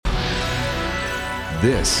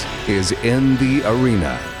This is In the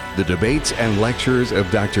Arena, the debates and lectures of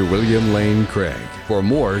Dr. William Lane Craig. For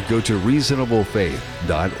more, go to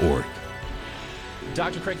reasonablefaith.org.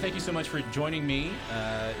 Dr. Craig, thank you so much for joining me.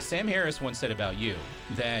 Sam Harris once said about you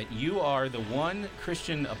that you are the one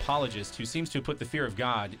Christian apologist who seems to have put the fear of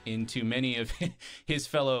God into many of his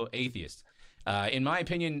fellow atheists. In my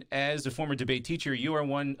opinion, as a former debate teacher, you are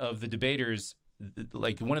one of the debaters,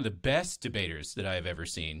 like one of the best debaters that I have ever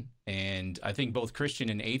seen. And I think both Christian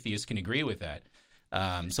and atheists can agree with that.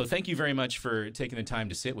 So thank you very much for taking the time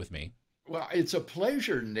to sit with me. Well, it's a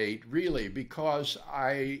pleasure, Nate, really, because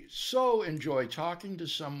I so enjoy talking to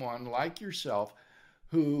someone like yourself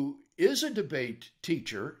who is a debate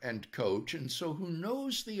teacher and coach, and so who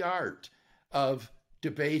knows the art of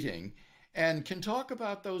debating and can talk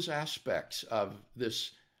about those aspects of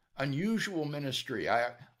this unusual ministry.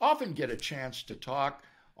 I often get a chance to talk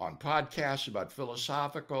on podcasts about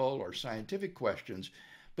philosophical or scientific questions,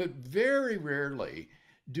 but very rarely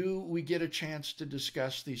do we get a chance to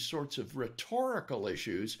discuss these sorts of rhetorical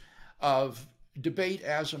issues of debate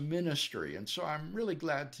as a ministry. And so I'm really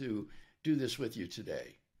glad to do this with you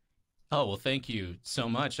today. Oh, well, thank you so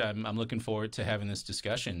much. I'm looking forward to having this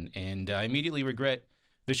discussion. And I immediately regret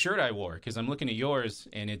the shirt I wore because I'm looking at yours,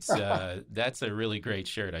 and it's that's a really great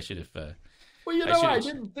shirt. I should have. Well, I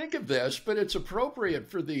didn't think of this, but it's appropriate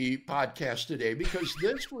for the podcast today because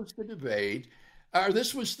this was the debate.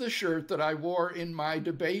 This was the shirt that I wore in my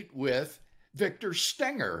debate with Victor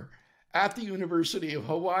Stenger at the University of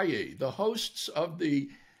Hawaii. The hosts of the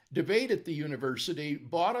debate at the university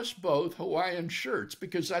bought us both Hawaiian shirts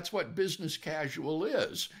because that's what business casual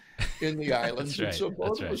is in the islands. Right, and so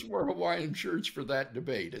both of right. us wore Hawaiian shirts for that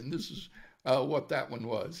debate. And this is what that one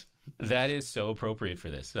was. That is so appropriate for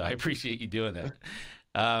this. I appreciate you doing that.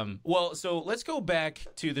 Well, so let's go back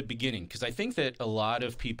to the beginning, because I think that a lot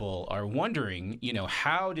of people are wondering,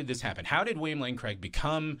 how did this happen? How did William Lane Craig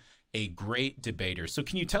become a great debater? So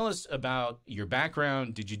can you tell us about your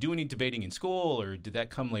background? Did you do any debating in school, or did that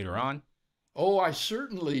come later on? Oh, I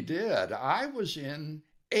certainly did. I was in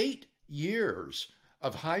 8 years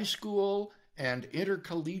of high school and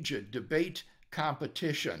intercollegiate debate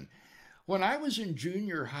competition. When I was in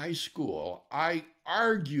junior high school, I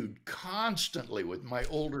argued constantly with my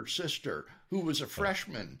older sister, who was a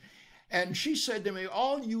freshman. And she said to me,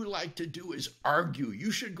 all you like to do is argue.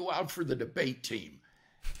 You should go out for the debate team.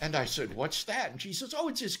 And I said, what's that? And she says, oh,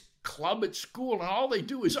 it's this club at school, and all they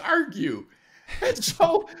do is argue. And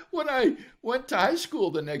so when I went to high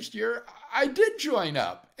school the next year, I did join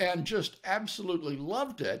up and just absolutely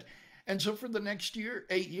loved it. And so for the next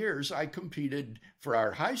 8 years, I competed for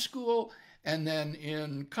our high school and then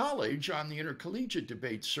in college on the intercollegiate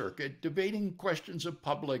debate circuit, debating questions of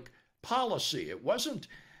public policy. It wasn't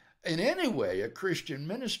in any way a Christian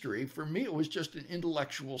ministry. For me, it was just an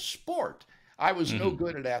intellectual sport. I was no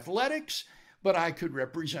good at athletics, but I could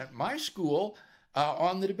represent my school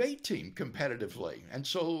on the debate team competitively. And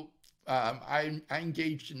so I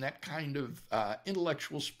engaged in that kind of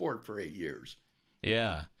intellectual sport for 8 years.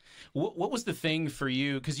 Yeah. What was the thing for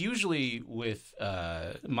you? Because usually with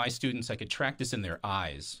my students, I could track this in their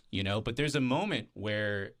eyes, but there's a moment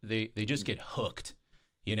where they just get hooked,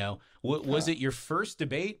 Was it your first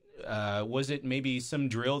debate? Was it maybe some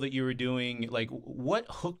drill that you were doing? Like, what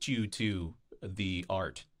hooked you to the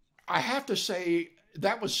art? I have to say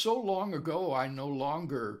that was so long ago, I no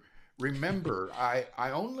longer remember.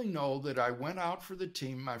 I only know that I went out for the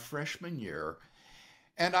team my freshman year,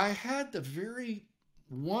 and I had the very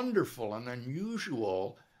wonderful and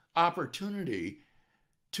unusual opportunity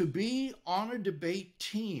to be on a debate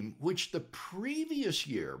team, which the previous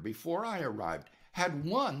year, before I arrived, had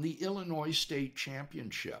won the Illinois State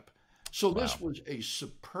Championship. So this was a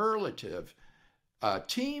superlative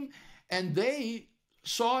team, and they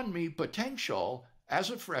saw in me potential as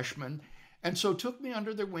a freshman, and so took me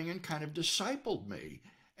under their wing and kind of discipled me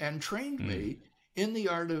and trained me in the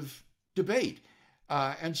art of debate.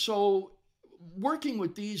 And so working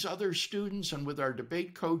with these other students and with our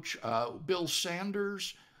debate coach, Bill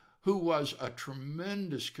Sanders, who was a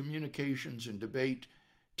tremendous communications and debate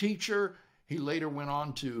teacher. He later went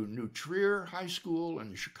on to New Trier High School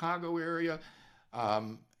in the Chicago area.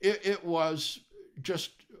 It was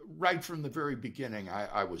just right from the very beginning,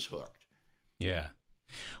 I was hooked. Yeah.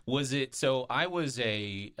 Was it, so I was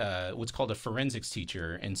a, what's called a forensics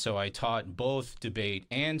teacher, and so I taught both debate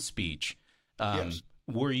and speech. Yes.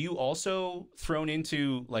 Were you also thrown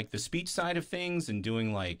into like the speech side of things and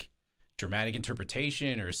doing like dramatic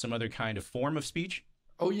interpretation or some other kind of form of speech?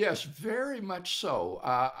 Oh, yes, very much so.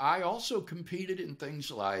 I also competed in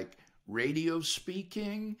things like radio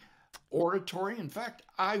speaking, oratory. In fact,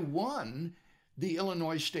 I won the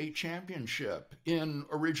Illinois State Championship in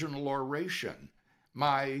original oration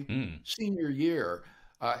my senior year.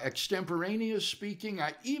 Extemporaneous speaking.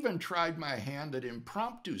 I even tried my hand at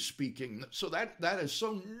impromptu speaking. So that is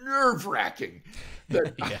so nerve-wracking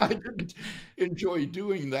that Yeah. I didn't enjoy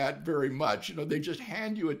doing that very much. You know, they just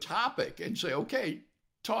hand you a topic and say, okay,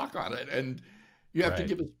 talk on it. And you have to Right.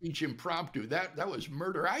 give a speech impromptu. That was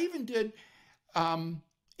murder. I even did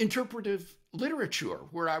interpretive literature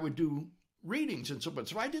where I would do readings and so on.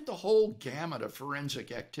 So I did the whole gamut of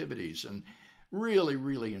forensic activities and really,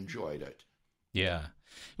 really enjoyed it. Yeah.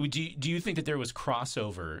 Do you think that there was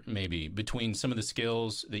crossover maybe between some of the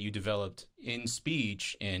skills that you developed in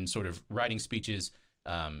speech and sort of writing speeches,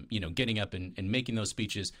 getting up and making those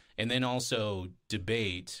speeches, and then also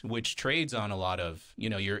debate, which trades on a lot of,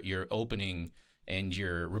 your opening and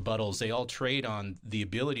your rebuttals, they all trade on the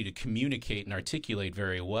ability to communicate and articulate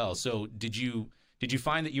very well. So did you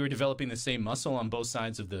find that you were developing the same muscle on both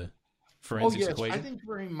sides of the Oh, forensics yes, I equation? think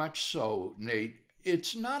very much so, Nate.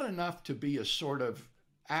 It's not enough to be a sort of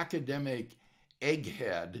academic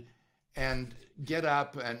egghead and get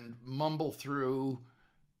up and mumble through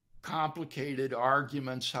complicated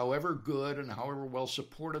arguments, however good and however well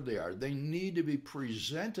supported they are. They need to be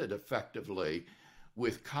presented effectively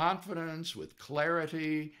with confidence, with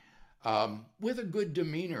clarity, with a good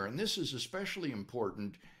demeanor. And this is especially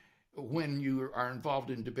important when you are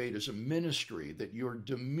involved in debate as a ministry, that your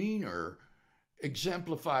demeanor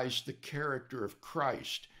exemplifies the character of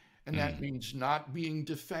Christ. And that Mm, means not being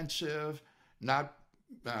defensive, not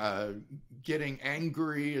getting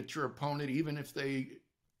angry at your opponent, even if they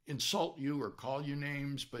insult you or call you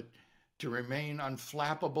names, but to remain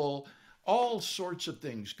unflappable. All sorts of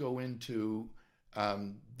things go into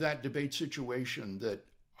that debate situation that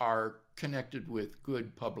are connected with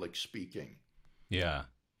good public speaking. yeah.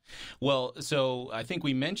 Well, so I think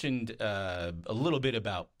we mentioned a little bit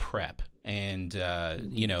about prep, and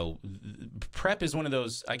prep is one of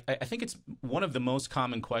those. I think it's one of the most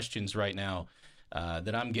common questions right now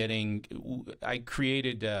that I'm getting. I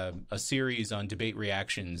created a series on debate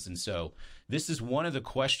reactions, and so this is one of the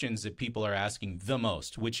questions that people are asking the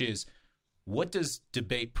most, which is, what does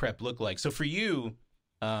debate prep look like? So for you,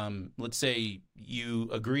 let's say you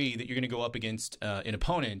agree that you're going to go up against an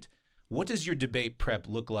opponent. What does your debate prep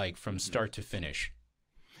look like from start to finish?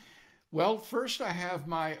 Well, first I have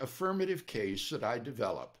my affirmative case that I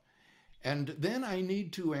develop, and then I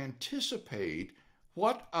need to anticipate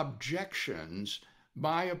what objections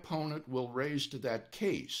my opponent will raise to that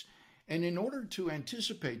case. And in order to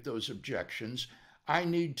anticipate those objections, I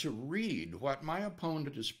need to read what my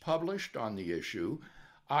opponent has published on the issue.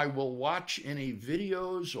 I will watch any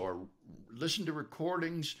videos or listen to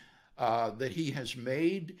recordings that he has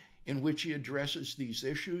made in which he addresses these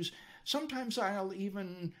issues. Sometimes I'll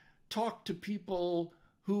even talk to people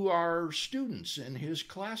who are students in his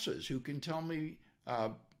classes who can tell me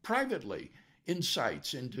privately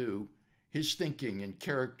insights into his thinking and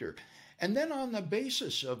character. And then on the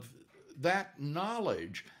basis of that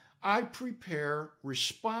knowledge, I prepare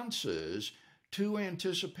responses to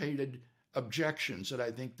anticipated objections that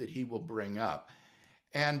I think that he will bring up.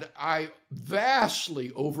 And I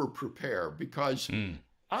vastly over prepare because Mm,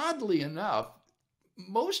 oddly enough,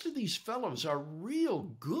 most of these fellows are real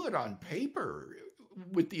good on paper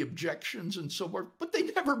with the objections and so forth, but they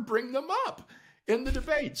never bring them up in the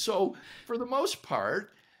debate. So for the most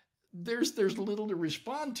part, there's little to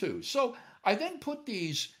respond to. So I then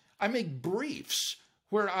I make briefs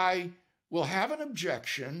where I will have an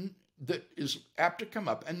objection that is apt to come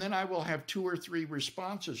up, and then I will have two or three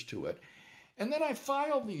responses to it. And then I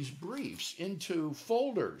file these briefs into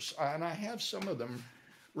folders, and I have some of them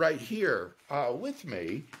right here with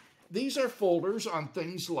me. These are folders on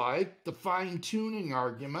things like the fine-tuning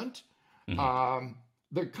argument, mhm.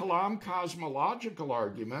 the Kalam cosmological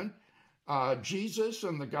argument, Jesus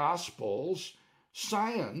and the Gospels,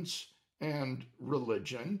 science and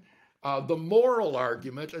religion, the moral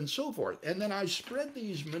argument, and so forth. And then I spread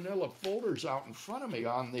these manila folders out in front of me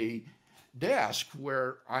on the desk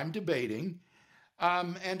where I'm debating.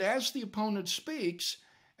 And as the opponent speaks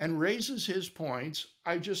and raises his points,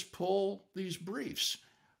 I just pull these briefs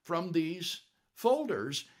from these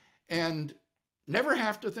folders and never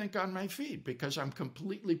have to think on my feet because I'm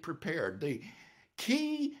completely prepared. The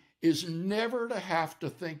key is never to have to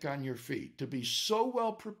think on your feet, to be so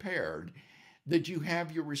well prepared that you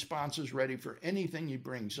have your responses ready for anything he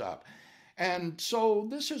brings up. And so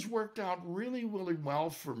this has worked out really, really well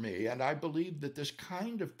for me. And I believe that this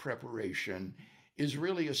kind of preparation is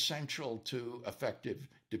really essential to effective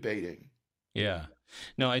debating. Yeah.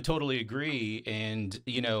 No, I totally agree. And,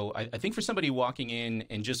 I think for somebody walking in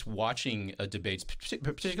and just watching a debate,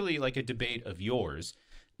 particularly like a debate of yours,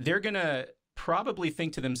 they're going to probably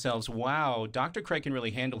think to themselves, wow, Dr. Craig can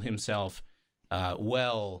really handle himself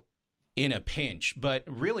well in a pinch. But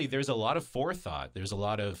really, there's a lot of forethought. There's a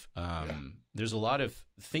lot of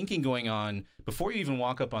thinking going on before you even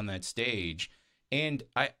walk up on that stage. And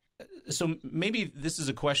so maybe this is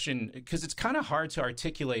a question, because it's kind of hard to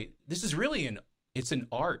articulate. This is really it's an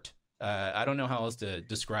art. I don't know how else to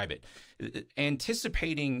describe it.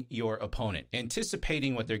 Anticipating your opponent,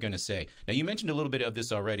 anticipating what they're going to say. Now, you mentioned a little bit of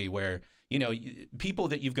this already, where people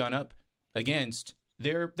that you've gone up against,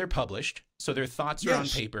 they're published, so their thoughts are on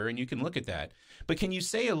paper, and you can look at that. But can you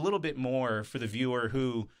say a little bit more for the viewer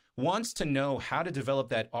who wants to know how to develop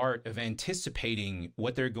that art of anticipating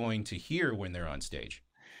what they're going to hear when they're on stage?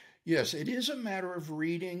 Yes, it is a matter of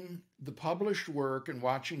reading the published work and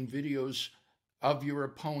watching videos of your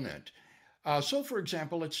opponent. So, for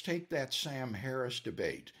example, let's take that Sam Harris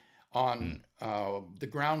debate on the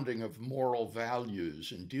grounding of moral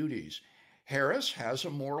values and duties. Harris has a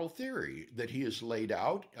moral theory that he has laid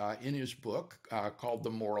out in his book called The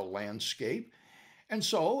Moral Landscape. And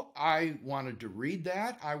so I wanted to read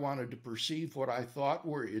that. I wanted to perceive what I thought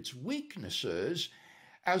were its weaknesses,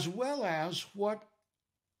 as well as what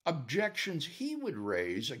objections he would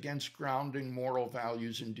raise against grounding moral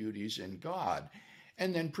values and duties in God,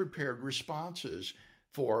 and then prepared responses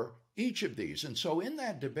for each of these. And so in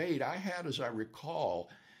that debate, I had, as I recall,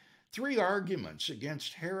 3 arguments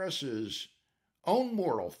against Harris's own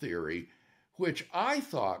moral theory, which I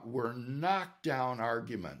thought were knockdown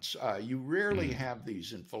arguments. You rarely have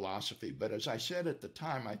these in philosophy, but as I said at the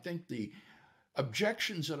time, I think the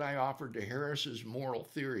objections that I offered to Harris's moral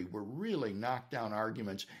theory were really knockdown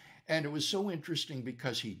arguments. And it was so interesting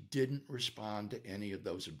because he didn't respond to any of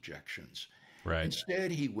those objections. Right.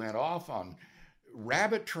 Instead, he went off on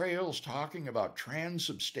rabbit trails talking about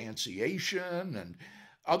transubstantiation and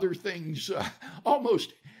other things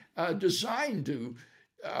almost designed to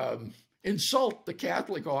insult the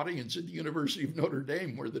Catholic audience at the University of Notre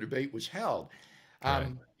Dame where the debate was held. Right.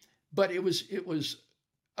 But it was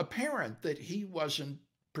apparent that he wasn't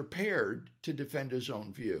prepared to defend his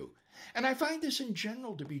own view. And I find this in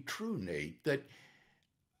general to be true, Nate, that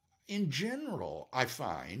in general, I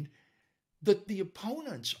find that the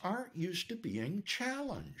opponents aren't used to being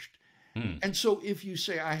challenged. And so if you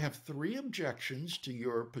say, I have 3 objections to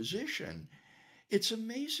your position, it's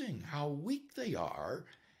amazing how weak they are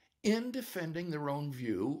in defending their own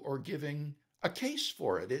view or giving a case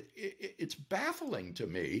for it. It's baffling to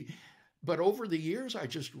me. But over the years, I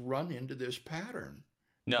just run into this pattern.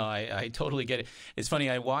 No, I totally get it. It's funny.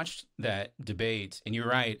 I watched that debate, and you're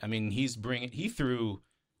right. I mean, he threw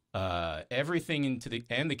everything into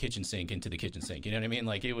the kitchen sink into the kitchen sink. You know what I mean?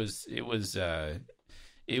 Like it was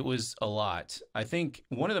a lot. I think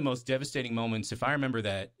one of the most devastating moments, if I remember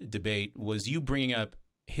that debate, was you bringing up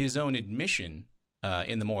his own admission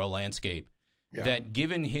in The Moral Landscape that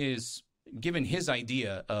given his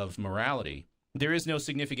idea of morality, there is no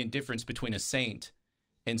significant difference between a saint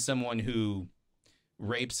and someone who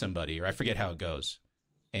raped somebody, or I forget how it goes.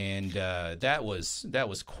 And that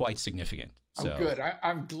was quite significant. So. Oh, good.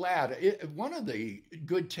 I'm glad. One of the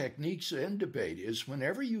good techniques in debate is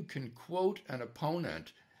whenever you can quote an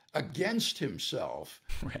opponent against himself,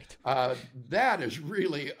 right. That is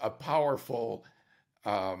really a powerful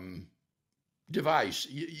device.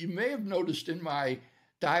 You may have noticed in my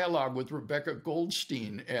dialogue with Rebecca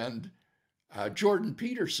Goldstein and Jordan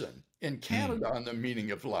Peterson in Canada on the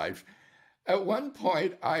meaning of life, at one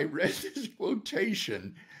point I read this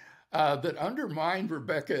quotation that undermined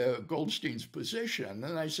Rebecca Goldstein's position.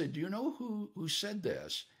 And I said, do you know who said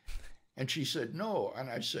this? And she said, no. And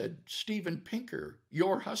I said, Steven Pinker,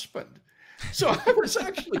 your husband. So I was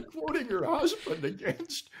actually quoting her husband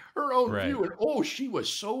against her own view. And she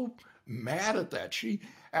was so mad at that.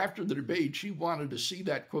 After the debate, she wanted to see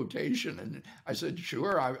that quotation. And I said,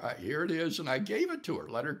 sure, here it is. And I gave it to her,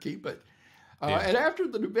 let her keep it. And after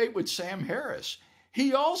the debate with Sam Harris,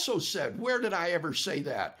 he also said, where did I ever say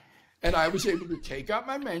that? And I was able to take out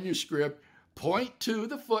my manuscript, point to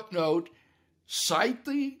the footnote, cite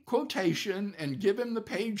the quotation, and give him the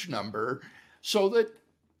page number so that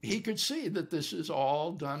he could see that this is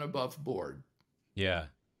all done above board. Yeah,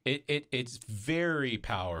 it's very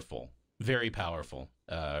powerful,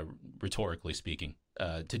 rhetorically speaking,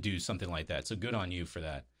 to do something like that. So good on you for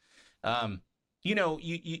that.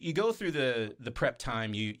 You go through the prep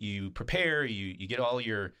time, you prepare, you get all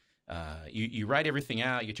your, you write everything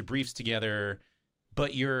out, you get your briefs together,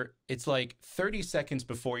 but it's like 30 seconds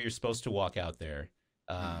before you're supposed to walk out there.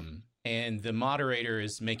 and the moderator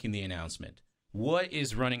is making the announcement. What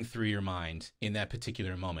is running through your mind in that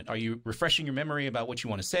particular moment? Are you refreshing your memory about what you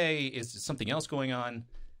want to say? Is there something else going on?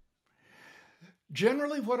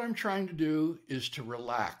 Generally, what I'm trying to do is to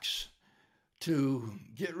relax, to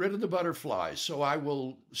get rid of the butterflies. So I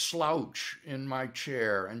will slouch in my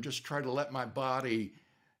chair and just try to let my body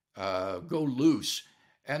go loose.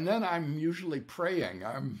 And then I'm usually praying.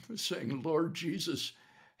 I'm saying, Lord Jesus,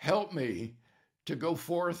 help me to go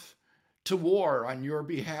forth to war on your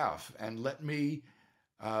behalf, and let me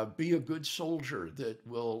be a good soldier that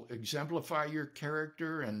will exemplify your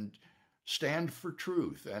character and stand for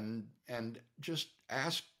truth, and just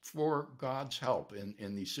ask for God's help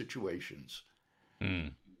in these situations.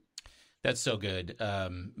 Mm. That's so good.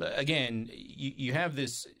 Again, you have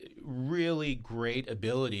this really great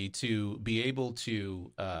ability to be able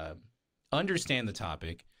to understand the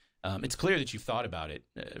topic. It's clear that you've thought about it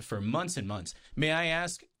for months and months. May I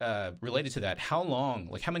ask, related to that, how long,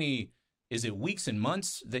 like how many, is it weeks and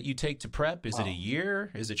months that you take to prep? Is it a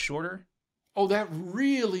year? Is it shorter? Oh, that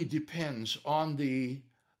really depends on the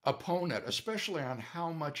opponent, especially on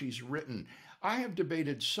how much he's written. I have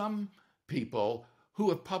debated some people who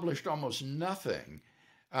have published almost nothing,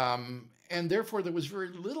 and therefore there was very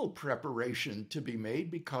little preparation to be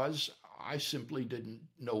made because I simply didn't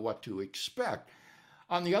know what to expect.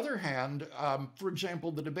 On the other hand, for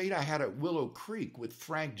example, the debate I had at Willow Creek with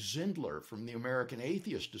Frank Zindler from the American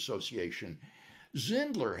Atheist Association,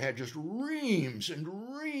 Zindler had just reams and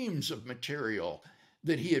reams of material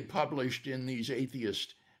that he had published in these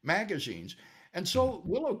atheist magazines. And so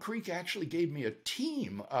Willow Creek actually gave me a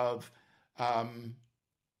team of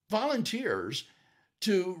volunteers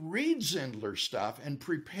to read Zindler's stuff and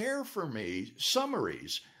prepare for me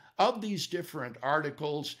summaries of these different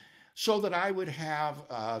articles, so that I would have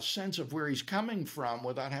a sense of where he's coming from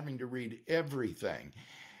without having to read everything.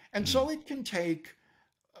 And so it can take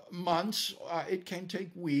months, it can take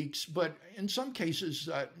weeks, but in some cases,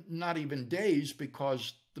 not even days,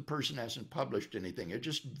 because the person hasn't published anything. It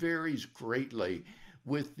just varies greatly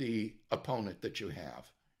with the opponent that you have.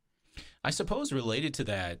 I suppose related to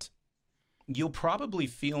that, you'll probably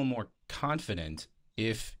feel more confident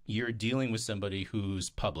if you're dealing with somebody who's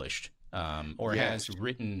published or Yes. has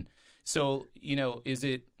written. So, is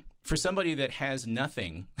it for somebody that has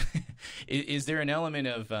nothing, is there an element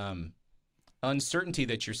of uncertainty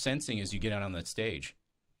that you're sensing as you get out on that stage?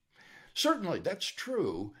 Certainly, that's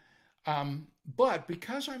true. But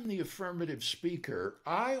because I'm the affirmative speaker,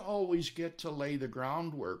 I always get to lay the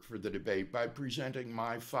groundwork for the debate by presenting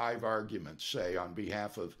my 5 arguments, say, on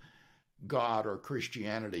behalf of God or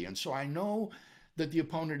Christianity. And so I know that the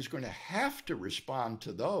opponent is going to have to respond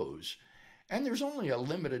to those. And there's only a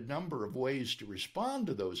limited number of ways to respond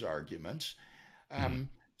to those arguments.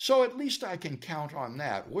 So at least I can count on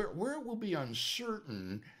that. Where it will be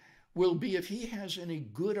uncertain will be if he has any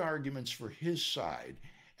good arguments for his side.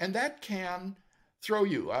 And that can throw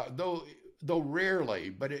you, though rarely,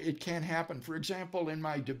 but it can happen. For example, in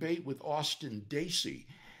my debate with Austin Dacey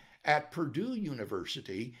at Purdue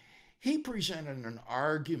University, he presented an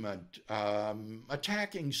argument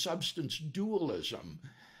attacking substance dualism,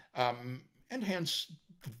 and hence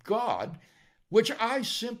God, which I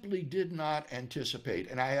simply did not anticipate.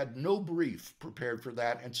 And I had no brief prepared for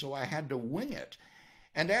that, and so I had to wing it.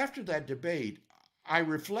 And after that debate, I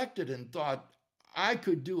reflected and thought I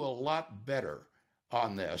could do a lot better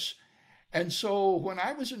on this. And so when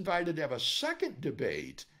I was invited to have a second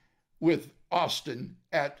debate with Austin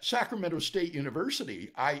at Sacramento State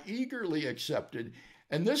University, I eagerly accepted.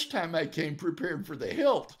 And this time I came prepared for the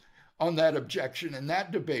hilt on that objection. And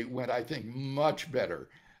that debate went, I think, much better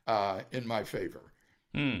in my favor.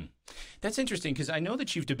 That's interesting, because I know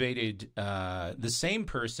that you've debated the same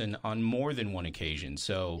person on more than one occasion.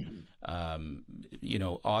 So, Austin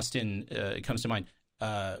comes to mind.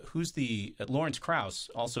 Who's the Lawrence Krauss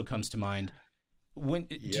also comes to mind. Do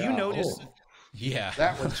you notice? Yeah,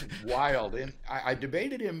 that was wild. And I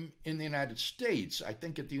debated him in the United States, I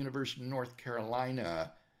think at the University of North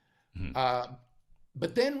Carolina.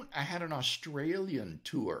 But then I had an Australian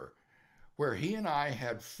tour where he and I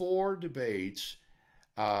had 4 debates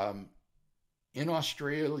in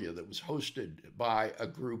Australia that was hosted by a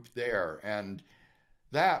group there. And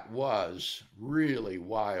that was really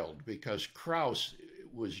wild, because Krauss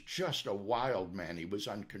was just a wild man. He was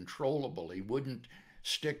uncontrollable. He wouldn't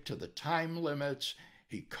stick to the time limits.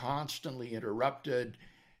 He constantly interrupted.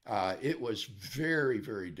 It was very,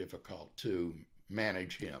 very difficult to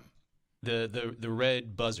manage him. The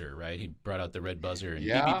red buzzer, right? He brought out the red buzzer and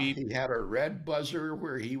yeah, beep, beep, beep. He had a red buzzer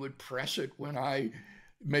where he would press it when I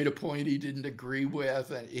made a point he didn't agree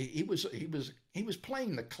with, and he was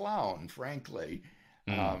playing the clown, frankly,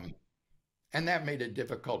 Mm. and that made it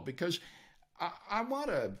difficult because I want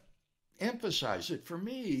to emphasize that for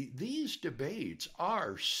me, these debates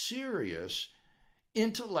are serious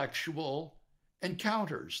intellectual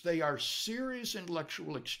encounters. They are serious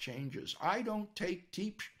intellectual exchanges. I don't take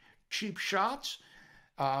cheap shots,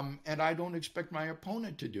 and I don't expect my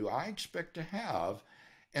opponent to do. I expect to have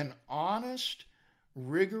an honest,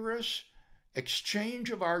 rigorous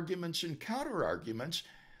exchange of arguments and counter arguments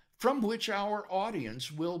from which our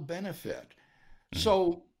audience will benefit. Mm.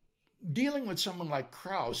 So, dealing with someone like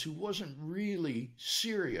Krauss, who wasn't really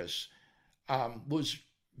serious, was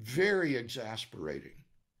very exasperating.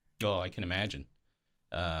 Oh, I can imagine.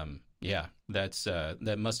 Yeah,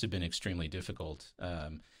 that must have been extremely difficult.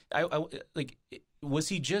 Like, was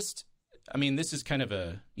he just? I mean, this is kind of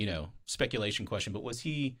a speculation question, but was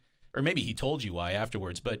he, or maybe he told you why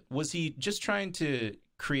afterwards? But was he just trying to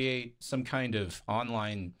create some kind of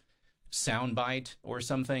online soundbite or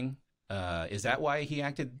something? Is that why he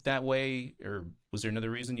acted that way, or was there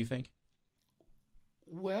another reason you think?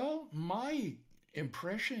 Well, my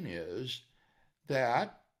impression is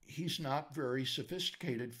that he's not very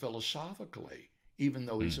sophisticated philosophically, even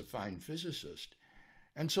though he's Mm. a fine physicist.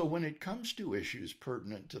 And so when it comes to issues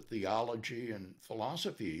pertinent to theology and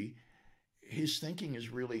philosophy, his thinking is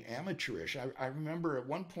really amateurish. I remember at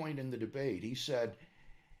one point in the debate, he said,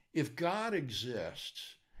 if God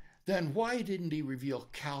exists, then why didn't he reveal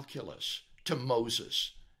calculus to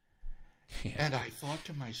Moses? Yeah. And I thought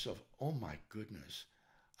to myself, oh my goodness,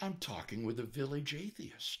 I'm talking with a village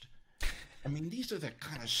atheist. I mean, these are the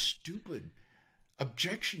kind of stupid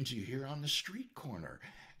objections you hear on the street corner.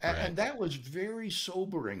 Right. And that was very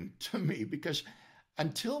sobering to me because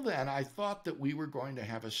until then, I thought that we were going to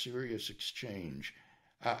have a serious exchange.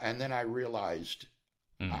 And then I realized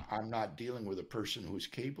Mm. I'm not dealing with a person who's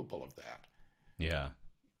capable of that. Yeah.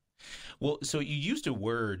 Well, so you used a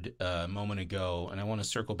word a moment ago, and I want to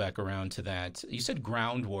circle back around to that. You said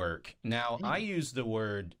groundwork. Now, I Mm, use the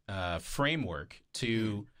word framework mm.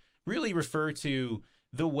 to really refer to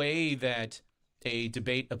the way that a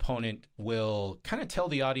debate opponent will kind of tell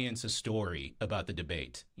the audience a story about the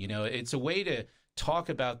debate. It's a way to talk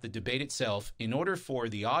about the debate itself in order for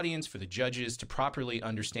the audience, for the judges to properly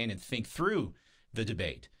understand and think through the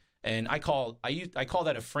debate. And I call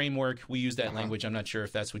that a framework. We use that Uh-huh. language. I'm not sure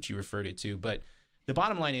if that's what you referred it to, but the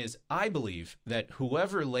bottom line is I believe that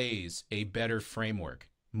whoever lays a better framework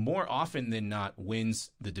more often than not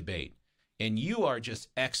wins the debate. And you are just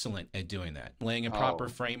excellent at doing that, laying a proper Oh,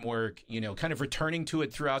 framework, kind of returning to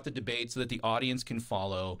it throughout the debate so that the audience can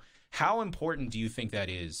follow. How important do you think that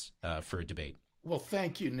is for a debate? well,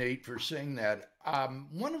 thank you, Nate, for saying that.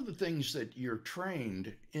 One of the things that you're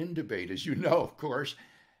trained in debate, as you know, of course,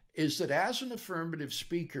 is that as an affirmative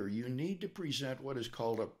speaker, you need to present what is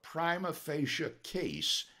called a prima facie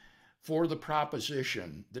case for the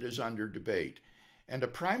proposition that is under debate. And a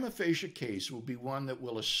prima facie case will be one that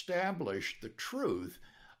will establish the truth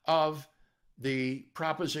of the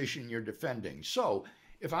proposition you're defending. So,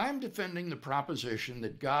 if I'm defending the proposition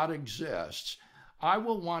that God exists, I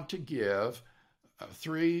will want to give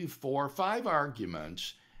three, four, five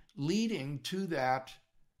arguments leading to that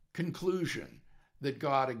conclusion that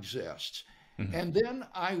God exists. Hmm. And then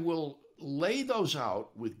I will lay those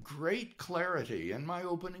out with great clarity in my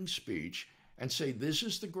opening speech and say, this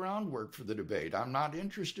is the groundwork for the debate. I'm not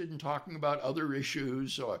interested in talking about other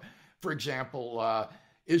issues. Or, for example,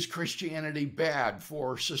 is Christianity bad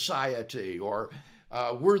for society? Or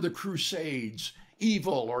were the Crusades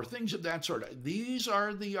evil? Or things of that sort. These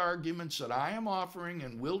are the arguments that I am offering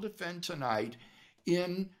and will defend tonight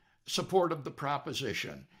in support of the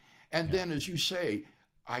proposition. And Yeah. then, as you say,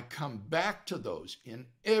 I come back to those in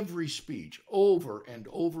every speech over and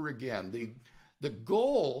over again. The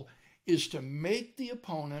goal is to make the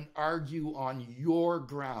opponent argue on your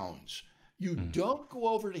grounds. You Mm. don't go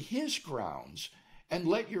over to his grounds and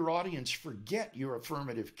let your audience forget your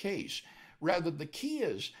affirmative case. Rather, the key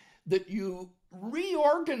is that you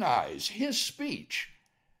reorganize his speech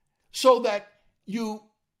so that you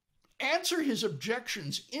answer his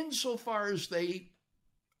objections insofar as they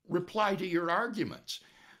reply to your arguments.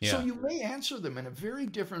 So Yeah. you may answer them in a very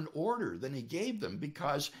different order than he gave them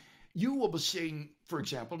because you will be saying, for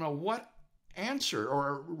example, now what answer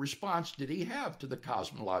or response did he have to the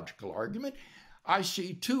cosmological argument? I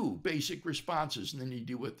see two basic responses, and then you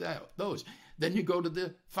deal with those. Then you go to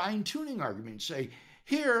the fine tuning argument and say,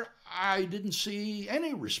 here, I didn't see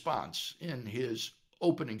any response in his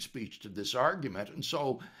opening speech to this argument. And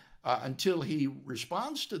so until he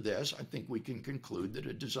responds to this, I think we can conclude that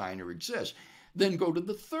a designer exists. then go to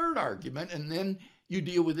the third argument, and then you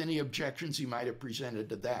deal with any objections he might have presented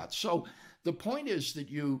to that. So the point is that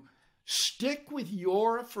you stick with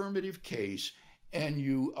your affirmative case and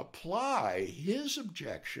you apply his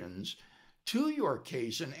objections to your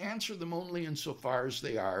case and answer them only insofar as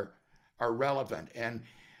they are relevant. And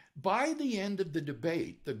by the end of the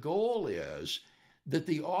debate, the goal is that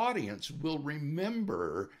the audience will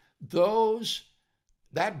remember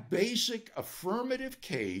that basic affirmative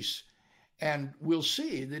case, and will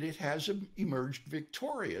see that it has emerged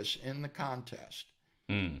victorious in the contest.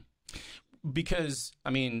 Mm. Because, I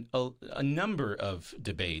mean, a number of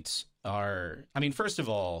debates are, I mean, first of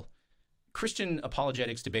all, Christian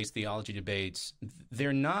apologetics debates, theology debates,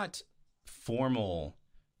 they're not formal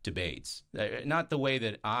debates. Not the way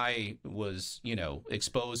that I was,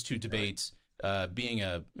 exposed to debates being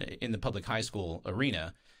in the public high school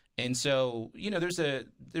arena. And so, there's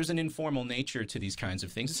an informal nature to these kinds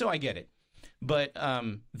of things. So I get it. But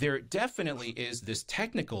there definitely is this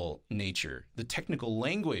technical nature, the technical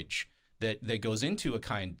language that goes into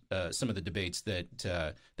some of the debates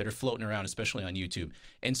that are floating around, especially on YouTube.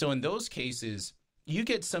 And so in those cases, you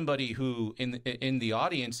get somebody who in the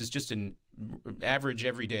audience is just an average,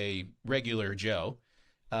 everyday, regular Joe.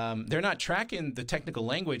 They're not tracking the technical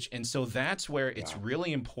language, and so that's where it's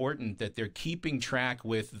really important that they're keeping track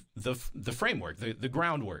with the framework, the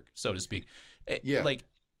groundwork, so to speak. Yeah. Like,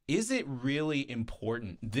 is it really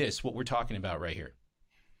important, what we're talking about right here?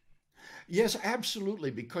 Yes,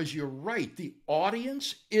 absolutely, because you're right. The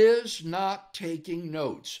audience is not taking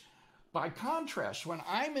notes. By contrast, when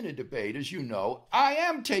I'm in a debate, as you know, I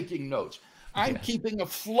am taking notes. I'm keeping a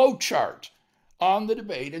flow chart on the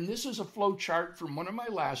debate, and this is a flow chart from one of my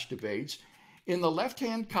last debates. In the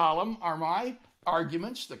left-hand column are my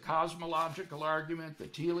arguments: the cosmological argument, the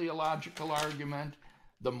teleological argument,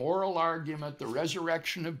 the moral argument, the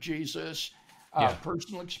resurrection of Jesus,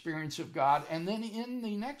 personal experience of God. And then in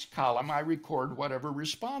the next column, I record whatever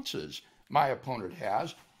responses my opponent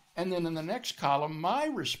has. And then in the next column, my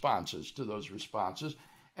responses to those responses,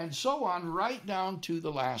 and so on, right down to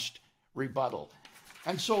the last rebuttal.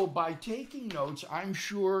 And so by taking notes, I'm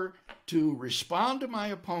sure to respond to my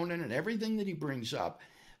opponent and everything that he brings up,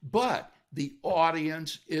 but the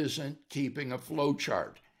audience isn't keeping a flow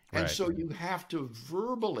chart. And so you have to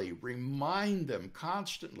verbally remind them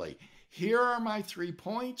constantly, here are my 3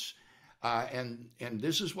 points, and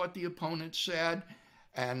this is what the opponent said,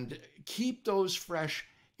 and keep those fresh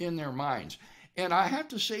in their minds. And I have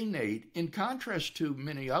to say, Nate, in contrast to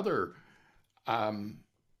many other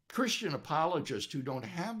Christian apologists who don't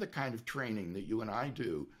have the kind of training that you and I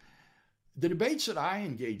do, the debates that I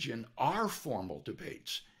engage in are formal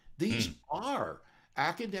debates. These are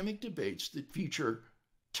academic debates that feature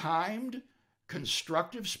timed,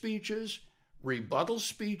 constructive speeches, rebuttal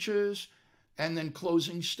speeches, and then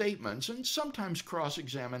closing statements, and sometimes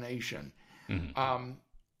cross-examination.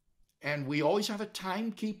 And we always have a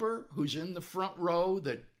timekeeper who's in the front row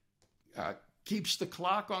that keeps the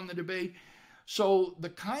clock on the debate. So the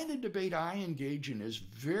kind of debate I engage in is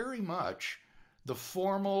very much the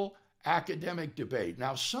formal academic debate.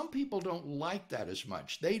 Now, some people don't like that as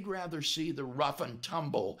much. They'd rather see the rough and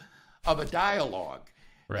tumble of a dialogue.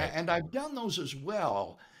 And I've done those as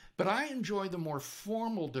well, but I enjoy the more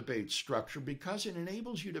formal debate structure because it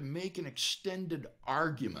enables you to make an extended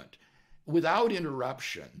argument without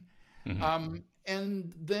interruption,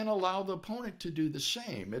 and then allow the opponent to do the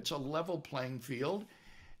same. It's a level playing field,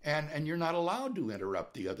 and you're not allowed to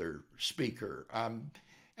interrupt the other speaker.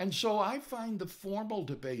 And so I find the formal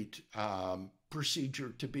debate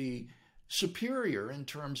procedure to be superior in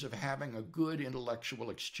terms of having a good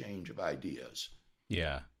intellectual exchange of ideas.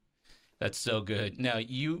 Yeah, that's so good. Now,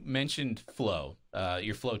 you mentioned flow,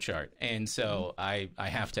 your flow chart. And so I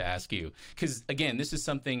have to ask you, because, again, this is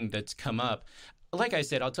something that's come up. Like I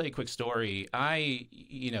said, I'll tell you a quick story.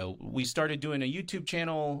 We started doing a YouTube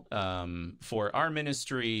channel for our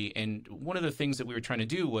ministry. And one of the things that we were trying to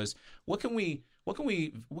do was, what kind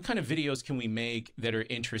of videos can we make that are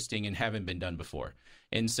interesting and haven't been done before?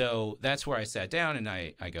 And so that's where I sat down and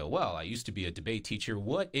I go, well, I used to be a debate teacher.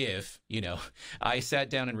 What if, I sat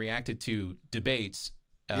down and reacted to debates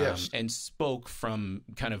and spoke from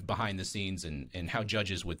kind of behind the scenes and how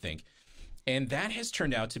judges would think. And that has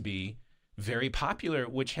turned out to be very popular,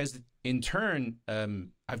 which has in turn,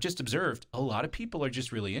 I've just observed a lot of people are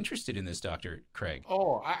just really interested in this, Dr. Craig.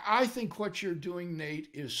 Oh, I think what you're doing, Nate,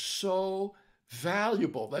 is so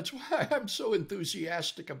valuable. That's why I'm so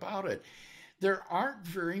enthusiastic about it. There aren't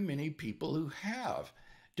very many people who have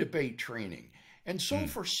debate training. And so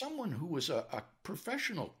for someone who was a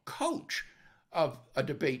professional coach of a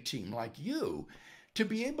debate team like you, to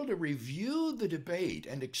be able to review the debate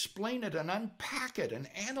and explain it and unpack it and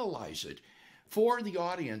analyze it for the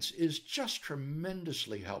audience is just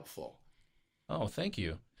tremendously helpful. Oh, thank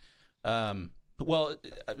you. Well,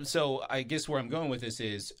 so I guess where I'm going with this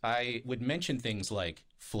is I would mention things like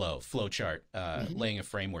flow chart, laying a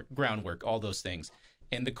framework, groundwork, all those things.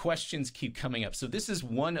 And the questions keep coming up. So this is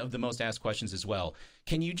one of the most asked questions as well.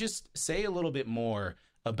 Can you just say a little bit more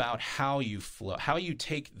about how you flow, how you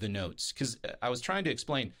take the notes? Because I was trying to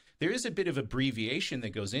explain, there is a bit of abbreviation that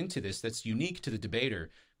goes into this that's unique to the debater.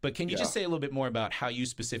 But can you just say a little bit more about how you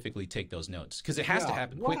specifically take those notes? Because it has to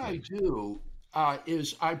happen quickly. What I do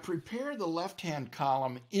is I prepare the left-hand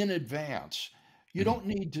column in advance. You don't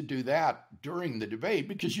need to do that during the debate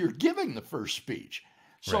because you're giving the first speech.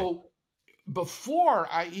 So before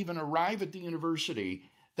I even arrive at the university,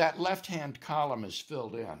 that left-hand column is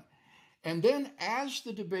filled in. And then as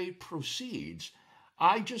the debate proceeds,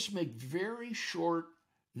 I just make very short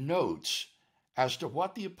notes as to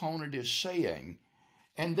what the opponent is saying,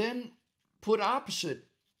 and then put opposite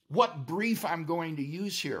what brief I'm going to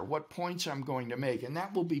use here, what points I'm going to make, and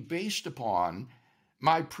that will be based upon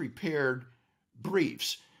my prepared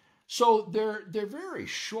briefs. So they're very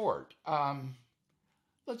short.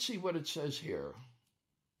 Let's see what it says here.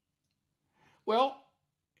 Well,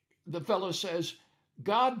 the fellow says,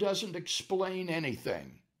 God doesn't explain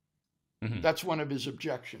anything. That's one of his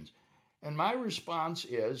objections. And my response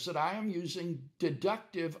is that I am using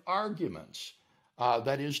deductive arguments.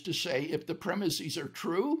 That is to say, if the premises are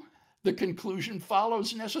true, the conclusion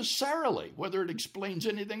follows necessarily, whether it explains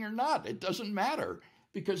anything or not. It doesn't matter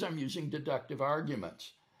because I'm using deductive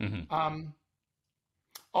arguments.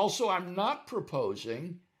 Also, I'm not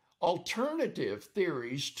proposing alternative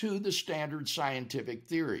theories to the standard scientific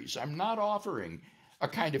theories. I'm not offering a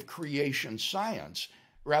kind of creation science.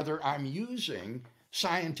 Rather, I'm using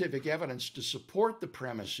scientific evidence to support the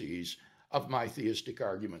premises of my theistic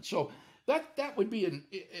argument. So that would be an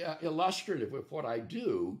illustrative of what I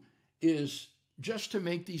do, is just to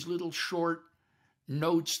make these little short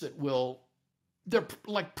notes that they're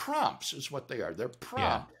like prompts is what they are. They're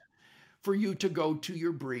prompts for you to go to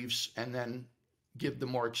your briefs and then give the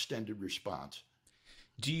more extended response.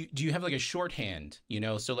 Do you have like a shorthand,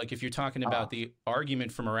 so like if you're talking about the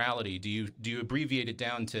argument for morality, do you abbreviate it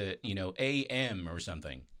down to, AM or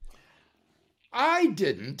something? I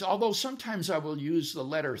didn't, although sometimes I will use the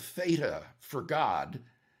letter theta for God,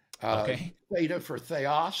 theta for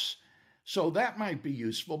theos. So that might be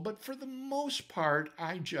useful, but for the most part,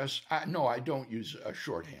 I don't use a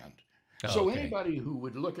shorthand. Anybody who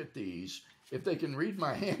would look at these, if they can read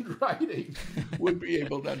my handwriting, would be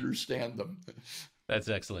able to understand them. That's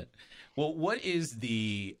excellent. Well, what is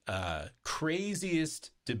the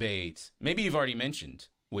craziest debate? Maybe you've already mentioned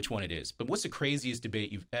which one it is, but what's the craziest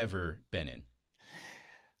debate you've ever been in?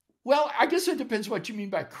 Well, I guess it depends what you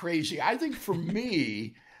mean by crazy. I think for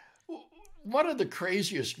me, one of the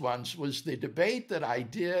craziest ones was the debate that I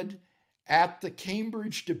did at the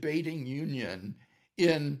Cambridge Debating Union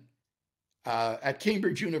at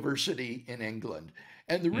Cambridge University in England.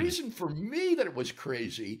 And the reason for me that it was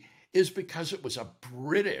crazy is because it was a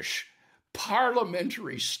British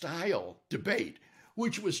parliamentary style debate,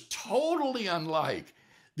 which was totally unlike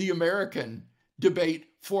the American debate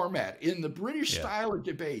format. In the British style of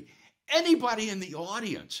debate, anybody in the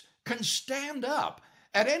audience can stand up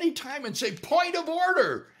at any time and say, point of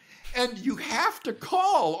order. And you have to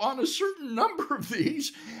call on a certain number of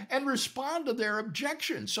these and respond to their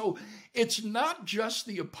objections. So it's not just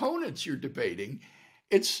the opponents you're debating,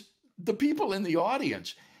 it's the people in the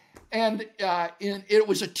audience. And it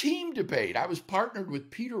was a team debate. I was partnered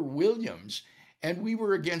with Peter Williams, and we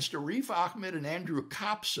were against Arif Ahmed and Andrew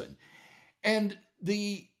Copson. And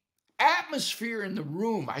the atmosphere in the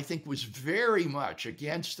room, I think, was very much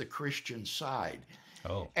against the Christian side.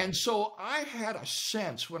 And so I had a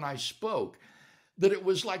sense when I spoke that it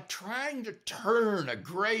was like trying to turn a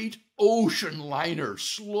great ocean liner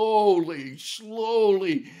slowly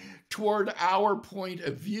toward our point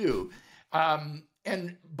of view.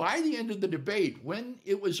 And by the end of the debate, when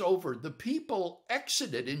it was over, the people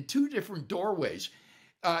exited in two different doorways.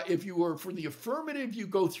 If you were for the affirmative, you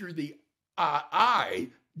go through the I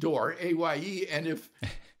door, A-Y-E, and if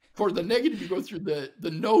for the negative, you go through the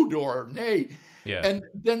no door, nay. And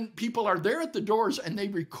then people are there at the doors and they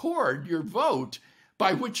record your vote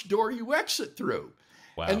by which door you exit through.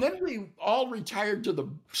 And then we all retired to the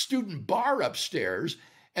student bar upstairs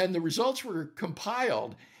and the results were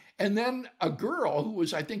compiled. And then a girl who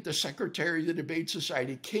was, I think, the secretary of the debate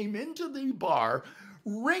society came into the bar,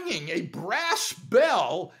 ringing a brass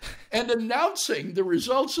bell and announcing the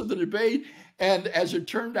results of the debate. And as it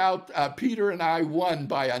turned out, Peter and I won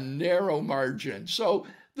by a narrow margin. So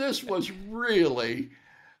this was really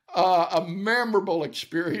a memorable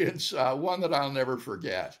experience, one that I'll never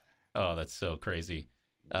forget. Oh, that's so crazy.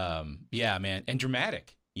 Yeah, man. And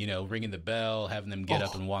dramatic, ringing the bell, having them get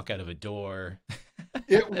up and walk out of a door.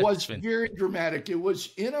 It was very dramatic. It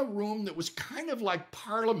was in a room that was kind of like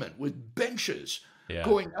Parliament with benches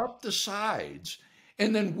going up the sides.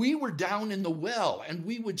 And then we were down in the well and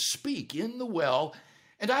we would speak in the well.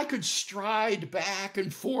 And I could stride back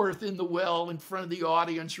and forth in the well in front of the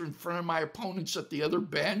audience or in front of my opponents at the other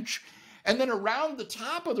bench. And then around the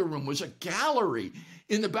top of the room was a gallery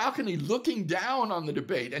in the balcony looking down on the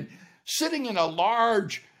debate. And sitting in a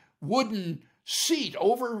large wooden seat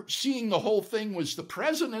overseeing the whole thing was the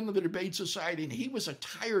president of the Debate Society, and he was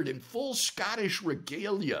attired in full Scottish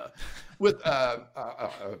regalia with a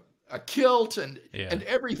kilt and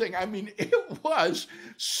everything. I mean, it was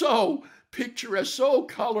so picturesque, so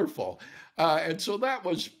colorful. And so that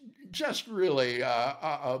was just really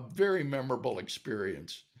a very memorable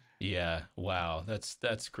experience. Yeah. Wow.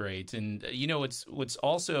 That's great. And what's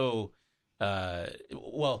also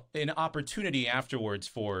an opportunity afterwards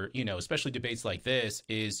for, especially debates like this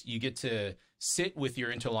is you get to sit with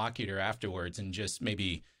your interlocutor afterwards and just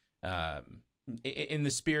maybe in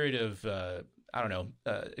the spirit of,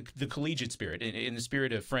 the collegiate spirit, in the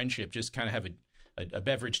spirit of friendship, just kind of have a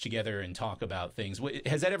beverage together and talk about things.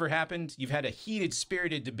 Has that ever happened? You've had a heated,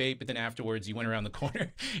 spirited debate, but then afterwards you went around the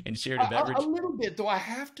corner and shared a beverage? A little bit, though I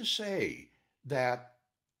have to say that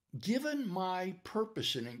given my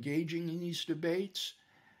purpose in engaging in these debates,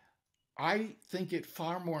 I think it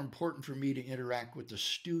far more important for me to interact with the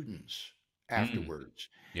students afterwards.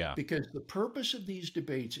 Yeah. Because the purpose of these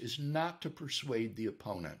debates is not to persuade the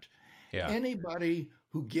opponent. Yeah. Anybody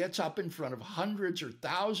who gets up in front of hundreds or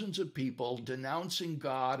thousands of people denouncing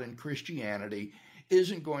God and Christianity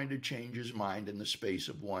isn't going to change his mind in the space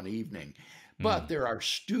of one evening. But there are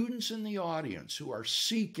students in the audience who are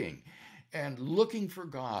seeking and looking for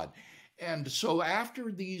God. And so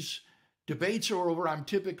after these debates are over, I'm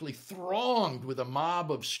typically thronged with a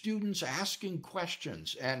mob of students asking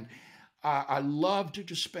questions. And I love to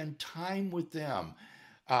just spend time with them,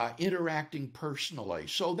 interacting personally.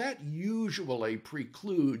 So that usually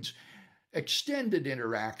precludes extended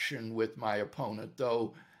interaction with my opponent,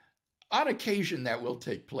 though on occasion that will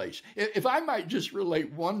take place. If I might just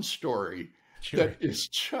relate one story that is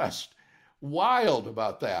just wild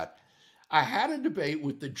about that. I had a debate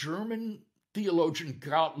with the German theologian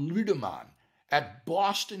Karl Lüdemann at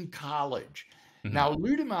Boston College. Now,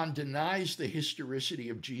 Lüdemann denies the historicity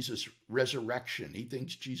of Jesus' resurrection. He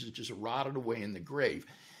thinks Jesus just rotted away in the grave.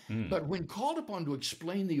 But when called upon to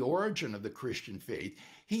explain the origin of the Christian faith,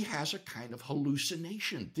 he has a kind of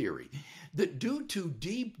hallucination theory that due to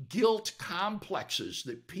deep guilt complexes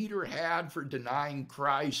that Peter had for denying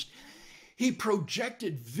Christ, he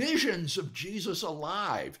projected visions of Jesus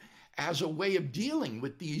alive as a way of dealing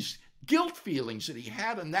with these guilt feelings that he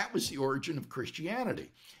had, and that was the origin of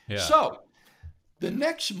Christianity. Yeah. So the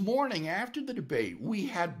next morning after the debate, we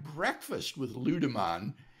had breakfast with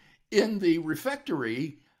Lüdemann in the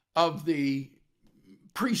refectory of the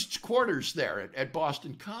priest's quarters there at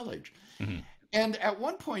Boston College. And at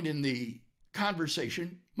one point in the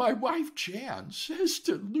conversation, my wife, Jan, says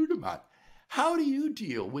to Lüdemann, "How do you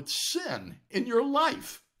deal with sin in your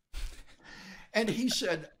life?" And he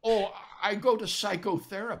said, "Oh, I go to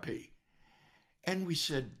psychotherapy." And we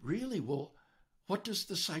said, "Really? Well, what does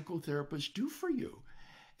the psychotherapist do for you?"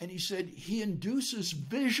 And he said, "He induces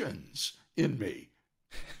visions in me."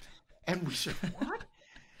 And we said, "What?"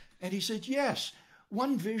 And he said, "Yes,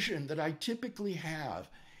 one vision that I typically have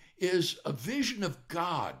is a vision of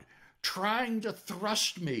God trying to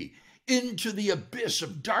thrust me into the abyss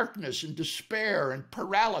of darkness and despair and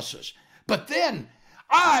paralysis. But then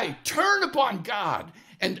I turn upon God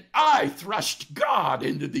and I thrust God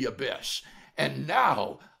into the abyss. And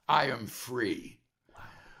now I am free."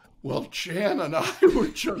 Well, Jan and I were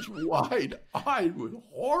just wide-eyed with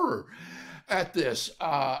horror at this.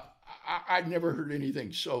 I'd never heard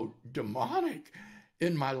anything so demonic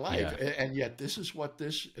in my life. Yeah. And yet this is what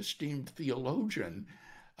this esteemed theologian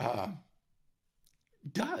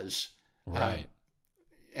does. Right.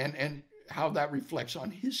 And how that reflects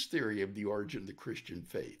on his theory of the origin of the Christian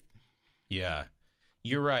faith. Yeah,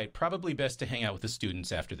 you're right. Probably best to hang out with the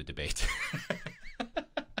students after the debate.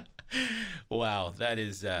 Wow,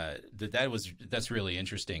 that's really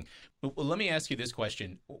interesting. Well, let me ask you this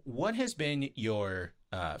question: what has been your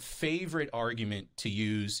favorite argument to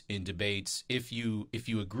use in debates if you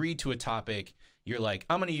agree to a topic you're like,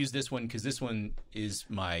 I'm going to use this one because this one is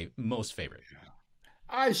my most favorite?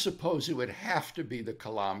 I suppose it would have to be the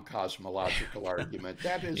Kalam cosmological argument.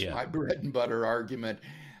 That is Yeah. my bread and butter argument.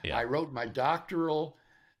 Yeah. I wrote my doctoral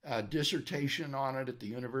dissertation on it at the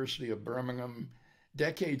University of Birmingham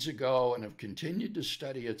decades ago and have continued to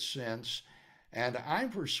study it since. And I'm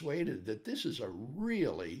persuaded that this is a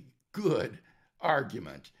really good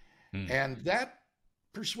argument. Hmm. And that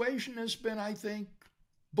persuasion has been, I think,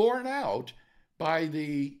 borne out by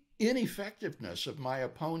the ineffectiveness of my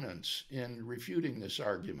opponents in refuting this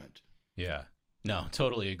argument. Yeah. No,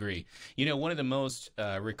 totally agree. You know, one of the most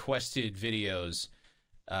requested videos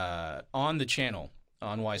on the channel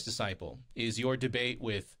on Wise Disciple is your debate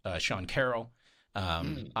with Sean Carroll.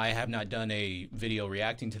 I have not done a video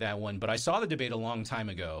reacting to that one, but I saw the debate a long time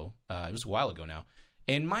ago. It was a while ago now.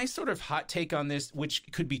 And my sort of hot take on this,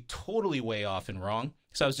 which could be totally way off and wrong,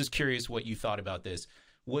 so I was just curious what you thought about this,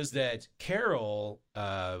 was that Carroll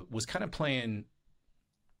was kind of playing,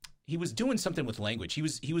 he was doing something with language.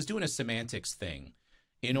 He was doing a semantics thing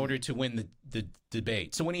in order to win the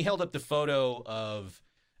debate. So when he held up the photo of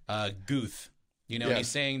Guth, you know, and he's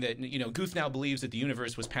saying that, you know, Guth now believes that the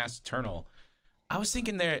universe was past eternal. I was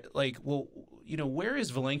thinking there, like, well, you know, where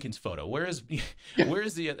is Vilenkin's photo? Where is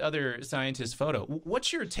the other scientist's photo?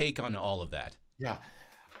 What's your take on all of that? Yeah.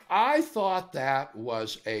 I thought that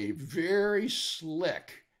was a very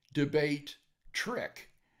slick debate trick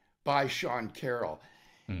by Sean Carroll.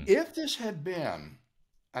 If this had been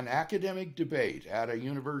an academic debate at a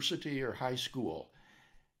university or high school,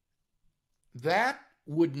 that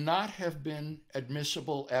would not have been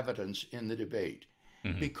admissible evidence in the debate.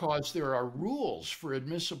 Because there are rules for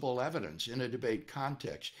admissible evidence in a debate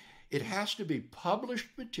context. It has to be published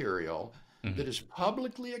material that is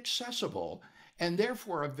publicly accessible and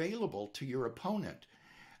therefore available to your opponent.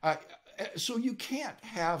 So you can't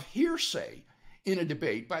have hearsay in a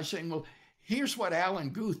debate by saying, well, here's what Alan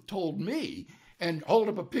Guth told me, and hold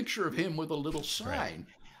up a picture of him with a little sign.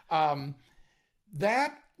 Right.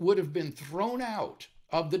 That would have been thrown out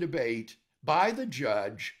of the debate by the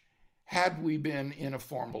judge had we been in a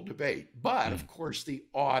formal debate. But of course, the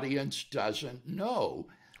audience doesn't know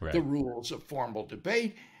the rules of formal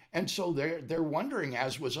debate. And so they're wondering,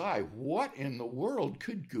 as was I, what in the world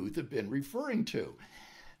could Guth have been referring to?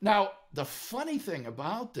 Now, the funny thing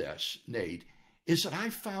about this, Nate, is that I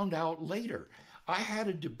found out later. I had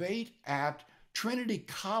a debate at Trinity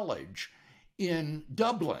College in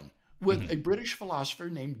Dublin with a British philosopher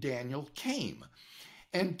named Daniel Kame.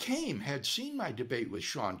 And Kame had seen my debate with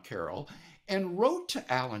Sean Carroll and wrote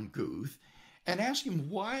to Alan Guth and asked him,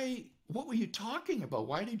 what were you talking about?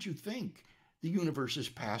 Why did you think the universe is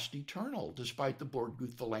past eternal, despite the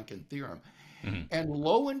Born-Guth-Vilenkin theorem? And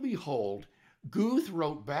lo and behold, Guth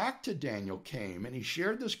wrote back to Daniel Kame, and he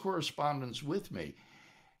shared this correspondence with me,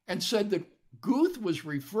 and said that Guth was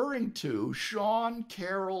referring to Sean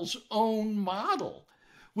Carroll's own model,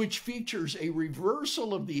 which features a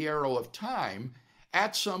reversal of the arrow of time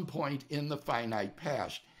at some point in the finite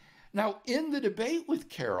past. Now, in the debate with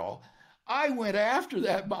Carroll, I went after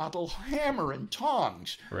that model hammer and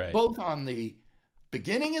tongs, both on the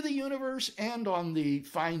beginning of the universe and on the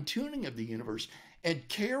fine-tuning of the universe. And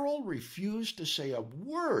Carroll refused to say a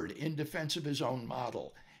word in defense of his own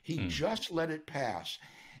model. He just let it pass.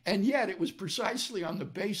 And yet it was precisely on the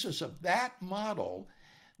basis of that model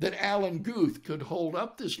that Alan Guth could hold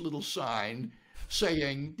up this little sign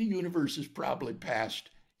saying the universe is probably past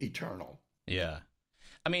eternal. Yeah.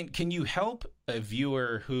 I mean, can you help a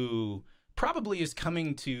viewer who probably is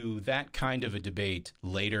coming to that kind of a debate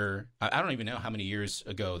later? I don't even know how many years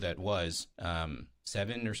ago that was,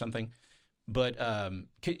 7 or something. But,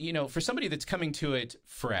 you know, for somebody that's coming to it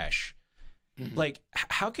fresh, like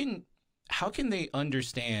how can they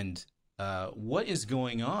understand what is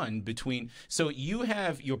going on between? So you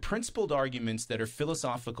have your principled arguments that are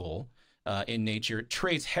philosophical in nature,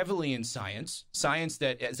 traits heavily in science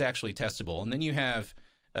that is actually testable. And then you have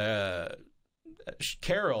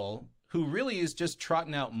Carroll, who really is just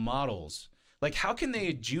trotting out models. Like, how can they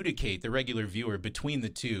adjudicate the regular viewer between the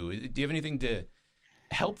two? Do you have anything to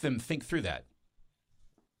help them think through that?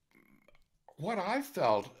 What I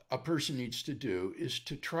felt a person needs to do is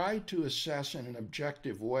to try to assess in an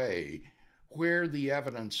objective way where the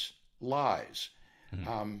evidence lies.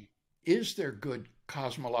 Is there good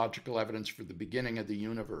cosmological evidence for the beginning of the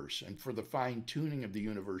universe and for the fine-tuning of the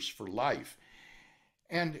universe for life?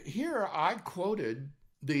 And here I quoted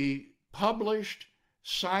the published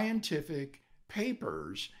scientific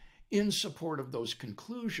papers in support of those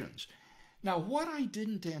conclusions. Now, what I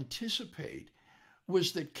didn't anticipate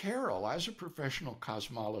was that Carroll, as a professional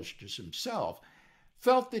cosmologist himself,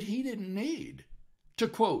 felt that he didn't need to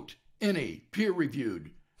quote any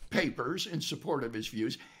peer-reviewed papers in support of his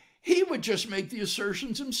views. He would just make the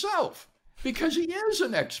assertions himself because he is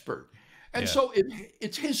an expert. And so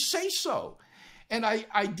it's his say-so. And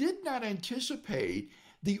I did not anticipate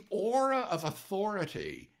the aura of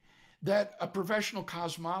authority that a professional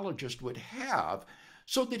cosmologist would have,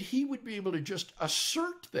 so that he would be able to just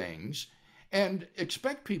assert things and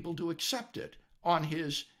expect people to accept it on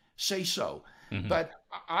his say-so. Mm-hmm. But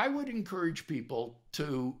I would encourage people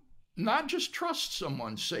to not just trust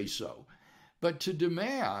someone's say-so, but to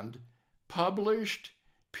demand published,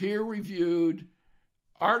 peer-reviewed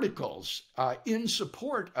articles in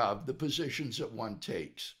support of the positions that one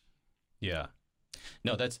takes. Yeah.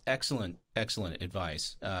 No, that's excellent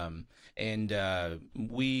advice. There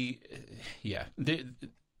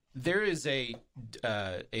is a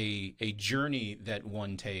journey that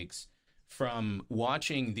one takes from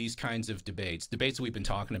watching these kinds of debates that we've been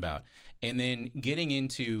talking about, and then getting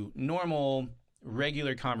into normal,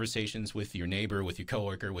 regular conversations with your neighbor, with your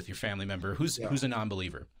coworker, with your family member who's a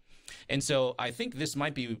non-believer. And so I think this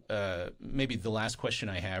might be maybe the last question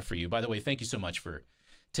I have for you. By the way, thank you so much for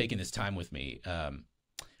taking this time with me.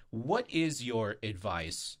 What is your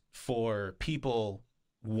advice for people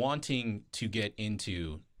wanting to get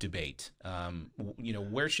into debate?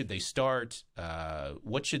 Where should they start?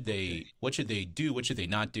 What should they do? What should they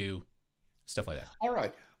not do? Stuff like that. All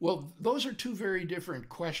right. Well, those are two very different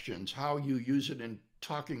questions, how you use it in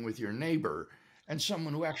talking with your neighbor and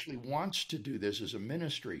someone who actually wants to do this as a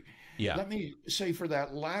ministry. Yeah. Let me say, for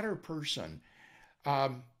that latter person,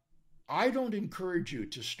 I don't encourage you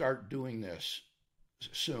to start doing this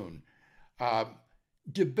soon.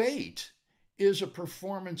 Debate is a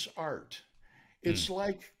performance art. It's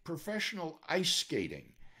like professional ice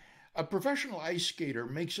skating. A professional ice skater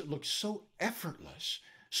makes it look so effortless,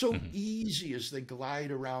 so easy as they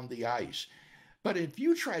glide around the ice. But if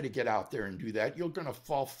you try to get out there and do that, you're going to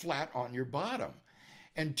fall flat on your bottom.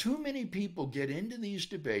 And too many people get into these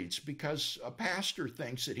debates because a pastor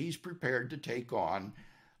thinks that he's prepared to take on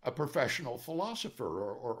a professional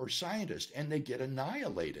philosopher or scientist, and they get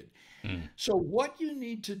annihilated. So what you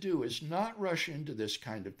need to do is not rush into this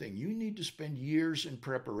kind of thing. You need to spend years in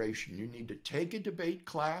preparation. You need to take a debate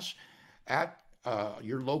class at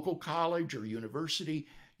your local college or university.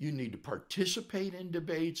 You need to participate in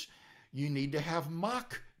debates. You need to have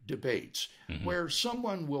mock debates where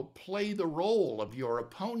someone will play the role of your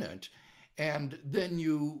opponent and then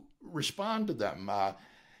you respond to them.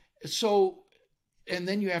 And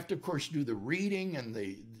then you have to, of course, do the reading and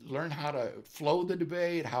learn how to flow the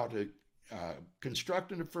debate, how to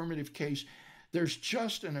construct an affirmative case. There's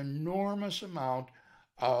just an enormous amount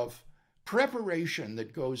of preparation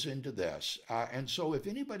that goes into this. And so if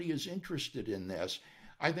anybody is interested in this,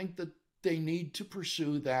 I think that they need to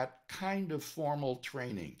pursue that kind of formal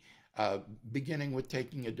training, beginning with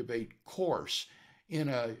taking a debate course in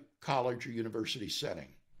a college or university setting.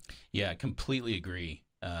 Yeah, completely agree.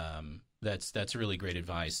 That's really great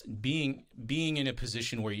advice. Being in a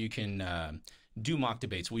position where you can do mock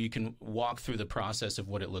debates, where you can walk through the process of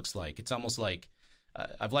what it looks like. It's almost like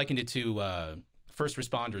I've likened it to first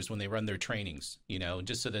responders when they run their trainings.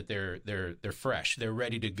 Just so that they're fresh, they're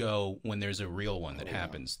ready to go when there's a real one that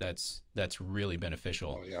happens. That's really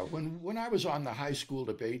beneficial. Oh yeah. When I was on the high school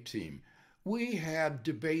debate team, we had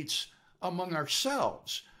debates among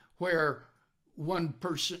ourselves where one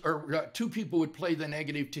person or two people would play the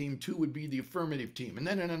negative team, two would be the affirmative team. And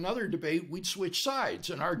then in another debate, we'd switch sides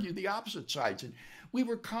and argue the opposite sides. And we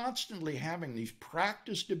were constantly having these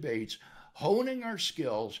practice debates, honing our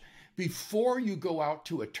skills before you go out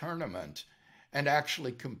to a tournament and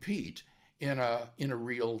actually compete in a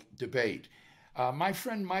real debate. My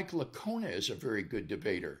friend Mike Lacona is a very good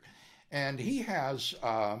debater. And he has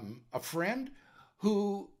a friend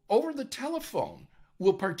who, over the telephone,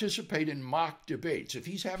 will participate in mock debates. If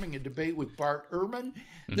he's having a debate with Bart Ehrman,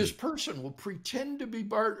 this person will pretend to be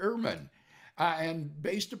Bart Ehrman, and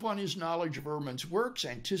based upon his knowledge of Ehrman's works,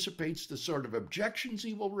 anticipates the sort of objections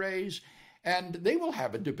he will raise, and they will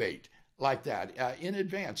have a debate like that in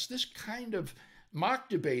advance. This kind of mock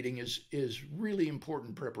debating is really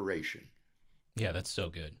important preparation. Yeah, that's so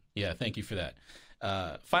good. Yeah, thank you for that.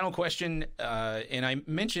 Final question, and I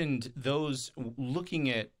mentioned those looking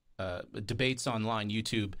at debates online,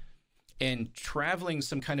 YouTube, and traveling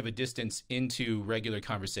some kind of a distance into regular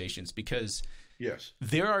conversations, because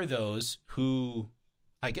there are those who,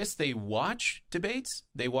 I guess, they watch debates,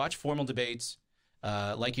 they watch formal debates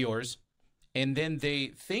like yours, and then they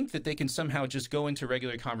think that they can somehow just go into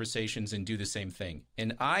regular conversations and do the same thing.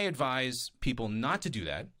 And I advise people not to do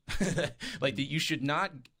that. Like that you should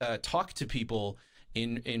not talk to people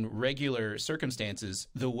in regular circumstances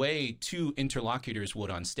the way two interlocutors would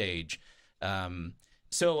on stage.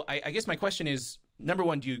 So I guess my question is, number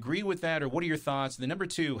one, do you agree with that, or what are your thoughts? And then number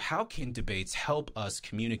two, how can debates help us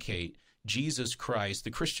communicate Jesus Christ,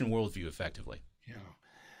 the Christian worldview, effectively? Yeah.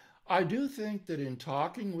 I do think that in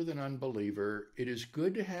talking with an unbeliever, it is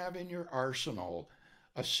good to have in your arsenal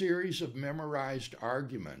a series of memorized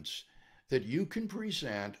arguments that you can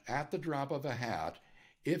present at the drop of a hat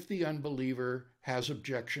if the unbeliever has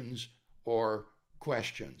objections or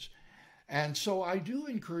questions. And so I do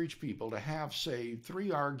encourage people to have, say,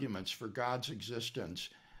 3 arguments for God's existence,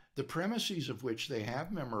 the premises of which they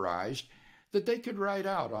have memorized, that they could write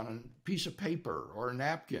out on a piece of paper or a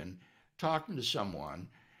napkin, talking to someone,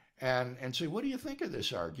 and say, what do you think of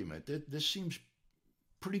this argument? This seems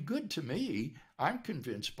pretty good to me. I'm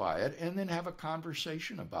convinced by it, and then have a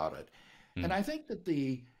conversation about it. And I think that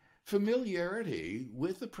the familiarity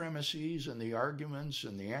with the premises and the arguments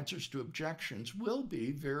and the answers to objections will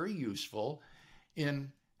be very useful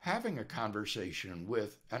in having a conversation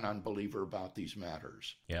with an unbeliever about these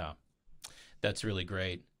matters. Yeah, that's really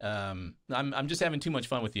great. I'm just having too much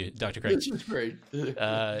fun with you, Dr. Craig. This is great.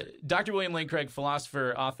 Dr. William Lane Craig,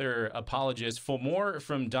 philosopher, author, apologist. For more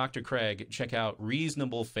from Dr. Craig, check out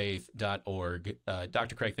reasonablefaith.org.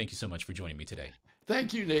 Dr. Craig, thank you so much for joining me today.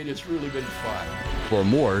 Thank you, Nate. It's really been fun. For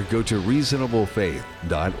more, go to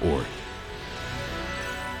reasonablefaith.org.